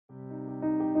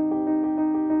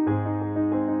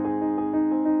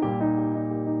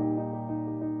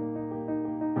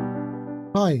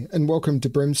Hi, and welcome to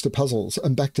BremSter Puzzles,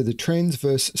 and back to the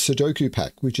Transverse Sudoku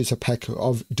pack, which is a pack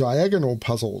of diagonal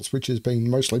puzzles, which has been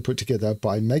mostly put together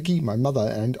by Maggie, my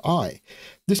mother, and I.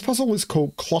 This puzzle is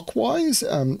called Clockwise,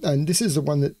 and this is the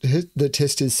one that the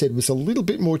testers said was a little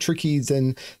bit more tricky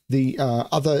than the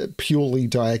other purely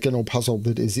diagonal puzzle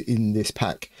that is in this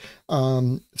pack.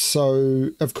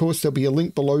 So, of course, there'll be a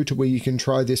link below to where you can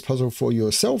try this puzzle for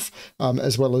yourself,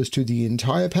 as well as to the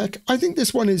entire pack. I think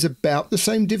this one is about the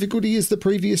same difficulty as the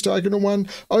previous diagonal one.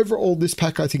 Overall, this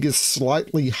pack I think is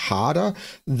slightly harder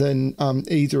than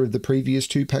either of the previous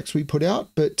two packs we put out,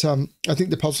 but I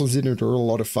think the puzzles in it are a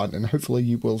lot of fun, and hopefully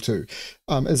you will too.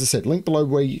 As I said, link below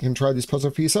where you can try this puzzle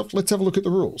for yourself. Let's have a look at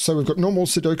the rules. So we've got normal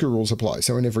Sudoku rules apply.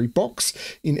 So in every box,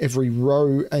 in every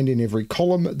row, and in every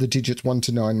column, the digits 1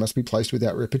 to 9 must be placed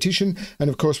without repetition. And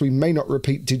of course, we may not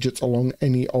repeat digits along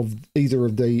either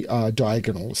of the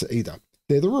diagonals either.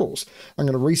 They're the rules. I'm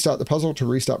going to restart the puzzle to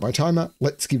restart my timer.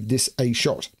 Let's give this a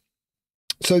shot.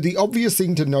 So the obvious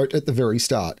thing to note at the very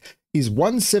start is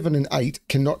 1, 7, and 8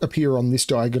 cannot appear on this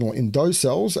diagonal in those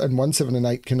cells, and 1, 7, and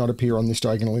 8 cannot appear on this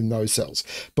diagonal in those cells.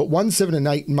 But 1, 7, and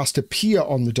 8 must appear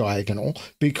on the diagonal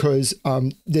because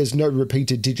there's no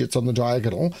repeated digits on the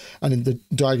diagonal, and the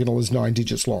diagonal is 9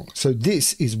 digits long. So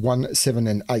this is 1, 7,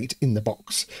 and 8 in the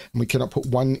box, and we cannot put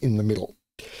 1 in the middle.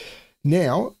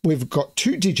 Now, we've got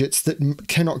two digits that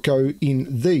cannot go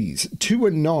in these. 2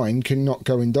 and 9 cannot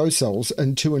go in those cells,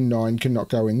 and 2 and 9 cannot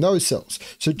go in those cells.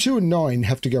 So 2 and 9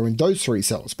 have to go in those three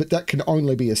cells, but that can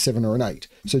only be a 7 or an 8.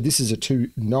 So this is a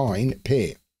 2-9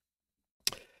 pair.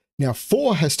 Now,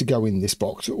 4 has to go in this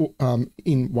box,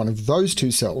 in one of those two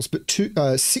cells, but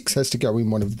 6 has to go in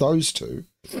one of those two.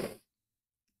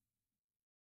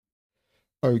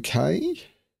 Okay.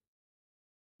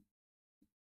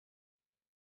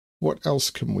 What else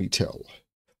can we tell?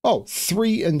 Oh,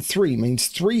 3 and 3 means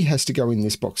 3 has to go in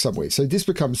this box somewhere. So this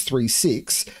becomes 3,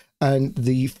 6, and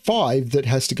the 5 that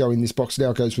has to go in this box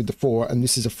now goes with the 4, and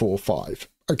this is a 4, 5.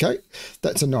 Okay,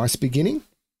 that's a nice beginning.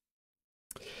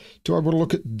 Do I want to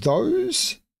look at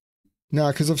those?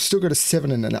 No, because I've still got a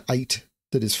 7 and an 8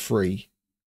 that is free.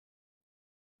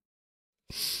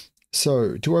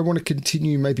 So do I want to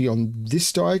continue maybe on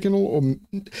this diagonal, or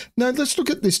no, let's look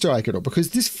at this diagonal,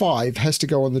 because this 5 has to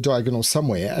go on the diagonal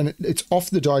somewhere, and it's off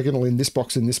the diagonal in this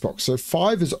box, So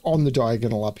 5 is on the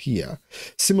diagonal up here.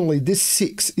 Similarly, this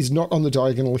 6 is not on the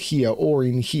diagonal here or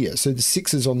in here. So the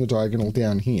 6 is on the diagonal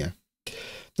down here.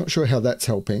 Not sure how that's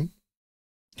helping.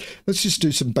 Let's just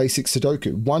do some basic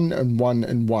Sudoku. 1 and 1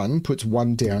 and 1 puts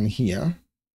 1 down here.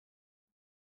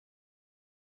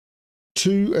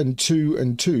 2 and 2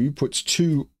 and 2 puts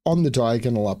 2 on the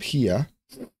diagonal up here.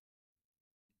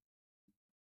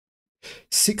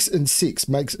 6 and 6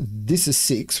 makes this a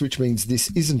 6, which means this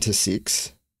isn't a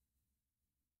 6.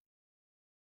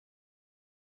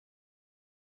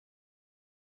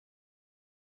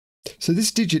 So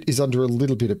this digit is under a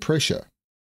little bit of pressure.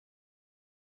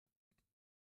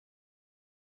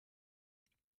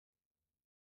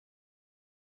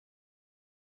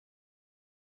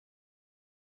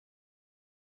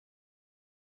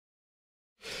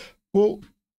 Well,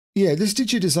 yeah, this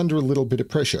digit is under a little bit of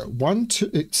pressure. 1,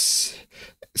 2, it's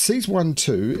C's 1,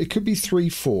 2, it could be 3,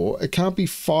 4, it can't be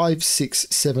 5, 6,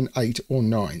 7, 8, or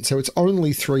 9. So it's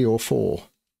only 3 or 4.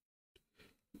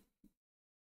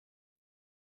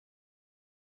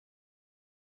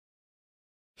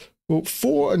 Well,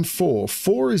 4 and 4,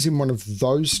 4 is in one of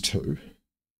those two.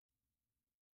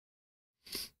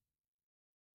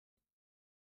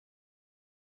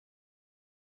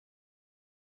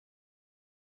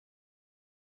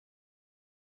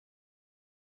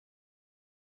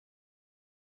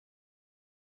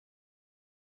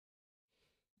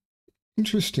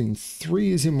 Interesting,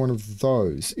 3 is in one of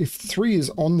those. If 3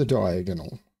 is on the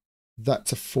diagonal,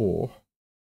 that's a 4.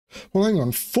 Well, hang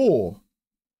on, 4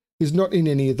 is not in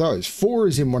any of those. 4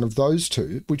 is in one of those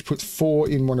two, which puts 4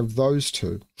 in one of those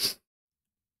two.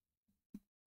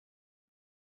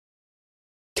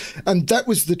 And that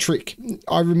was the trick.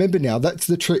 I remember now, that's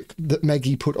the trick that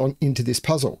Maggie put on into this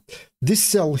puzzle. This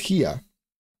cell here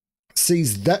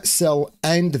sees that cell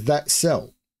and that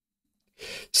cell.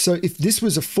 So if this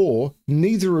was a 4,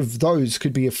 neither of those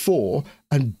could be a 4,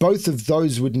 and both of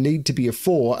those would need to be a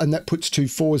 4, and that puts 2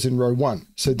 4s in row 1.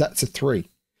 So that's a 3.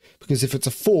 Because if it's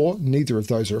a 4, neither of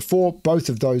those are a 4, both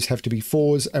of those have to be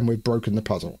 4s, and we've broken the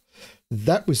puzzle.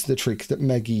 That was the trick that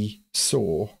Maggie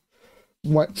saw.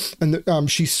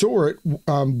 she saw it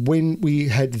when we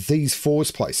had these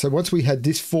fours placed. So once we had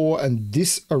this 4 and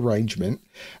this arrangement,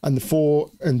 and the 4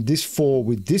 and this 4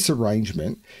 with this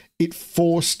arrangement, it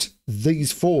forced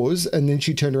these 4s, and then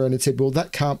she turned around and said, well,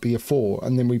 that can't be a 4.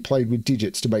 And then we played with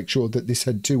digits to make sure that this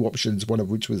had 2 options, one of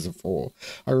which was a 4.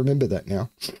 I remember that now.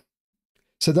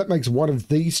 So that makes one of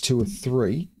these 2 a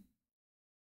 3.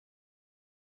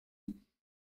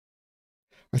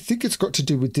 I think it's got to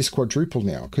do with this quadruple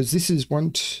now, because this is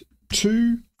 1,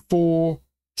 2, 4,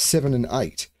 7, and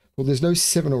 8. Well, there's no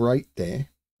 7 or 8 there,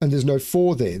 and there's no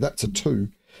 4 there. That's a 2.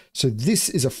 So this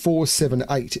is a 4, 7,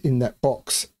 8 in that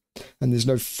box, and there's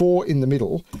no 4 in the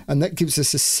middle, and that gives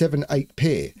us a 7, 8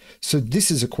 pair. So this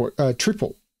is a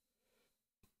triple.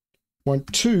 1,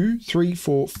 2, 3,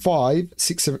 4, 5,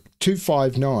 6, 7, 2,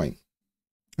 5, 9,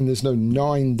 and there's no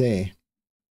 9 there.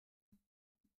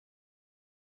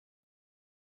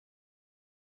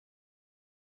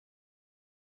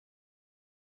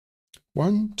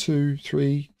 One, 2,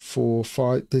 3, 4,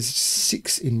 5. There's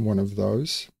 6 in one of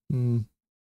those.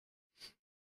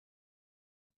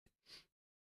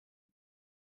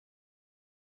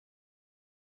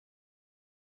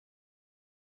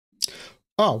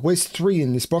 Ah, where's 3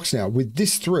 in this box now? With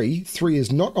this 3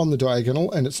 is not on the diagonal,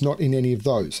 and it's not in any of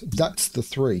those. That's the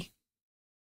 3,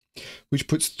 which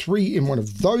puts 3 in one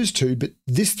of those 2, but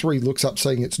this 3 looks up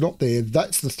saying it's not there.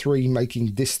 That's the 3,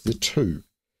 making this the 2.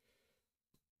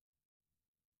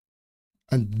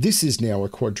 And this is now a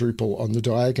quadruple on the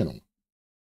diagonal.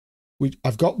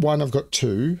 I've got 1, I've got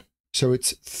 2. So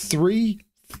it's 3,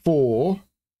 4,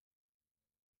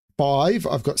 5.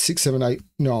 I've got 6, 7, 8,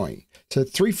 9. So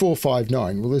 3, 4, 5,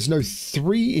 9. Well, there's no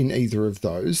 3 in either of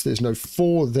those. There's no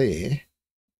 4 there.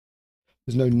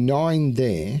 There's no 9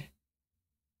 there.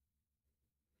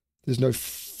 There's no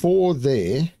 4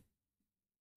 there.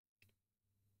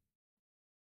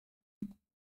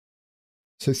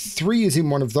 So 3 is in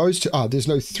one of those 2. Ah, there's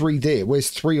no 3 there. Where's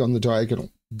 3 on the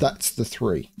diagonal? That's the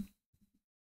 3.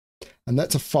 And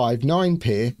that's a 5, 9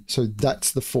 pair. So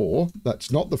that's the 4.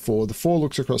 That's not the 4. The 4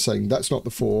 looks across saying that's not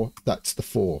the 4. That's the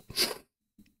 4.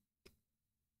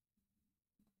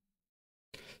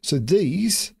 So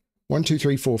these, 1, 2,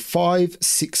 3, 4, 5,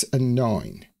 6, and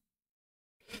 9.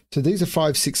 So these are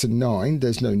 5, 6, and 9.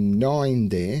 There's no 9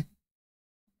 there.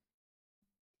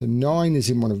 The 9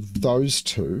 is in one of those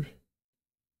 2.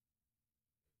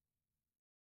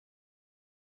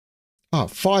 Ah,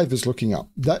 5 is looking up.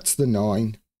 That's the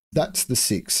 9. That's the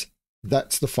 6.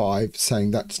 That's the 5,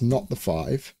 saying that's not the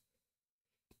 5.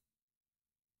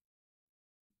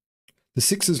 The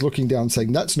 6 is looking down,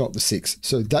 saying that's not the 6.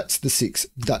 So that's the 6.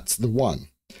 That's the 1.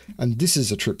 And this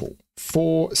is a triple.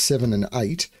 4, 7, and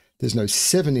 8. There's no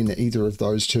 7 in either of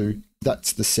those 2.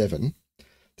 That's the 7.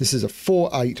 This is a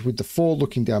 4, 8 with the 4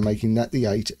 looking down, making that the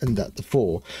 8 and that the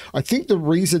 4. I think the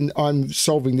reason I'm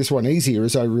solving this one easier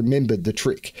is I remembered the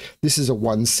trick. This is a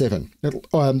 1, 7,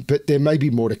 but there may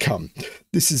be more to come.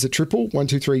 This is a triple, 1,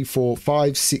 2, 3, 4,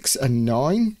 5, 6, and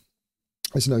 9.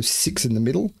 There's no 6 in the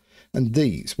middle. And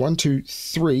these, 1, 2,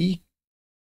 3,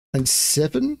 and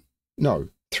 7. No,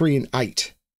 3 and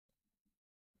 8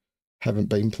 haven't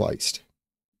been placed.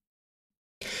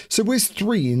 So where's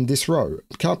 3 in this row?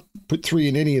 Can't put 3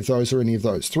 in any of those or any of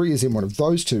those. 3 is in one of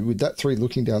those 2 with that 3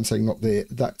 looking down saying not there.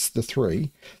 That's the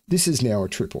 3. This is now a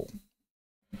triple.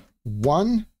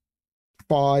 1,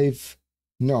 5,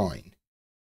 9.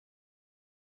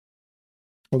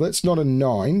 Well, that's not a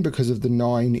 9 because of the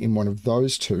 9 in one of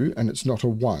those 2, and it's not a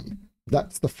 1.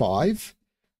 That's the 5,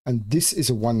 and this is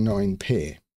a 1, 9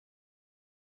 pair.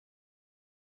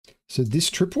 So this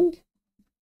triple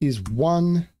is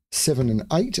 1, 7, and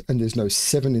 8, and there's no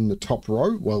 7 in the top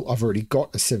row. Well, I've already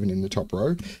got a 7 in the top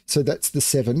row. So that's the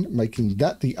 7, making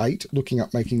that the 8, looking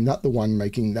up, making that the 1,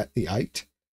 making that the 8.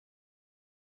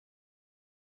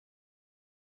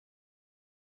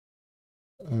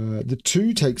 The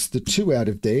 2 takes the 2 out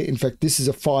of there. In fact, this is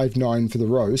a 5, 9 for the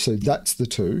row, so that's the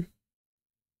 2.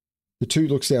 The 2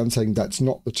 looks down saying that's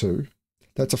not the 2.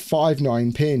 That's a 5,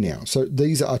 9 pair now. So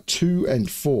these are 2 and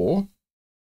 4.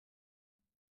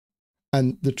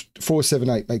 And the 4, 7,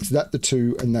 8 makes that the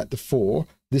 2 and that the 4.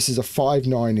 This is a 5,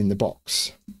 9 in the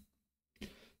box.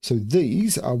 So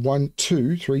these are 1,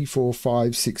 2, 3, 4,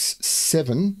 5, 6,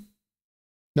 7.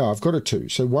 No, I've got a 2.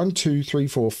 So 1, 2, 3,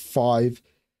 4, 5.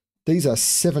 These are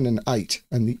 7 and 8.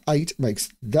 And the 8 makes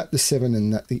that the 7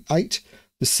 and that the 8.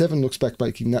 The 7 looks back,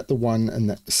 making that the 1 and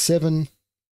that the 7.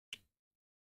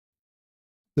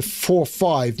 The 4,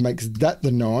 5 makes that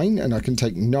the 9. And I can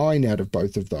take 9 out of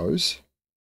both of those.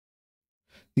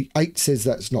 The 8 says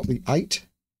that's not the 8.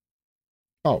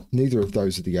 Oh, neither of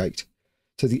those are the 8.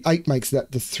 So the 8 makes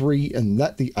that the 3 and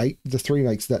that the 8. The 3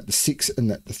 makes that the 6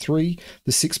 and that the 3.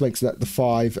 The 6 makes that the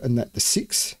 5 and that the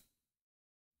 6.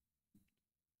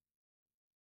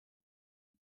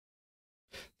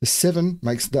 The 7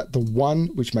 makes that the 1,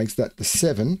 which makes that the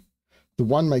 7. The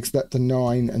 1 makes that the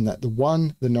 9 and that the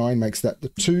 1. The 9 makes that the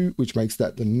 2, which makes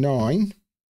that the 9.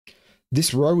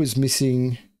 This row is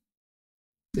missing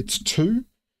its 2.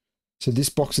 So this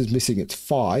box is missing its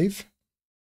 5.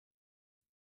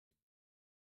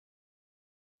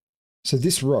 So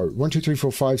this row, 1, 2, 3,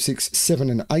 4, 5, 6, 7,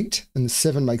 and 8. And the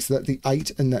 7 makes that the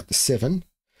 8 and that the 7.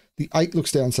 The 8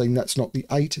 looks down saying that's not the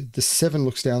 8. The 7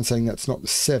 looks down saying that's not the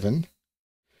 7.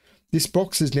 This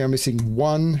box is now missing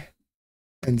 1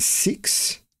 and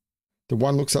 6. The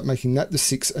 1 looks up making that the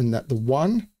 6 and that the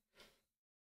 1.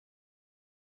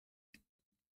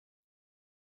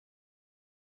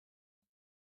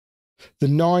 The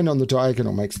 9 on the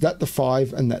diagonal makes that the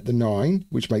 5 and that the 9,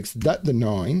 which makes that the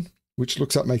 9, which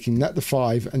looks up making that the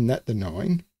 5 and that the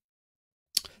 9.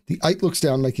 The 8 looks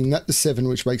down making that the 7,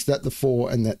 which makes that the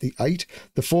 4 and that the 8.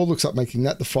 The 4 looks up making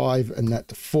that the 5 and that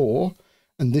the 4.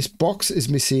 And this box is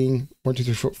missing 1, 2,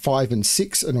 3, 4, 5, and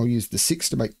 6. And I'll use the 6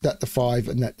 to make that the 5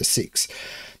 and that the 6.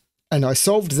 And I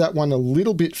solved that one a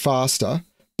little bit faster.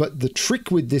 But the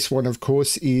trick with this one, of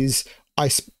course, is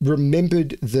I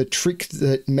remembered the trick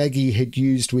that Maggie had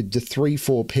used with the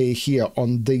 3-4 pair here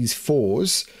on these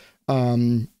 4s.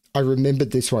 I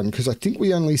remembered this one because I think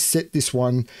we only set this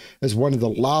one as one of the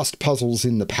last puzzles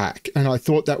in the pack. And I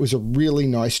thought that was a really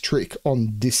nice trick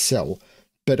on this cell.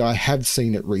 But I have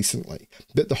seen it recently.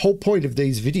 But the whole point of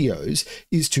these videos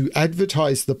is to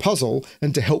advertise the puzzle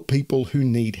and to help people who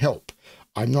need help.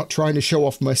 I'm not trying to show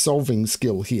off my solving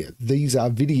skill here. These are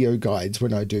video guides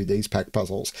when I do these pack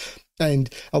puzzles.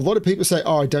 And a lot of people say,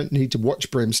 oh, I don't need to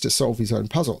watch BremSter solve his own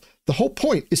puzzle. The whole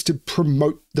point is to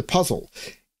promote the puzzle.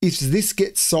 If this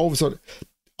gets solved on...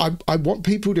 I want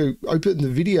people to open the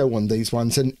video on these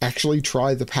ones and actually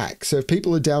try the pack. So if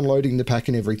people are downloading the pack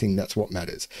and everything, that's what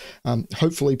matters.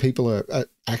 Hopefully people are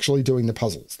actually doing the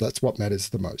puzzles. That's what matters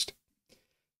the most.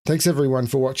 Thanks everyone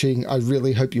for watching. I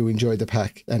really hope you enjoy the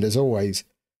pack. And as always,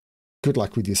 good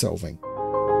luck with your solving.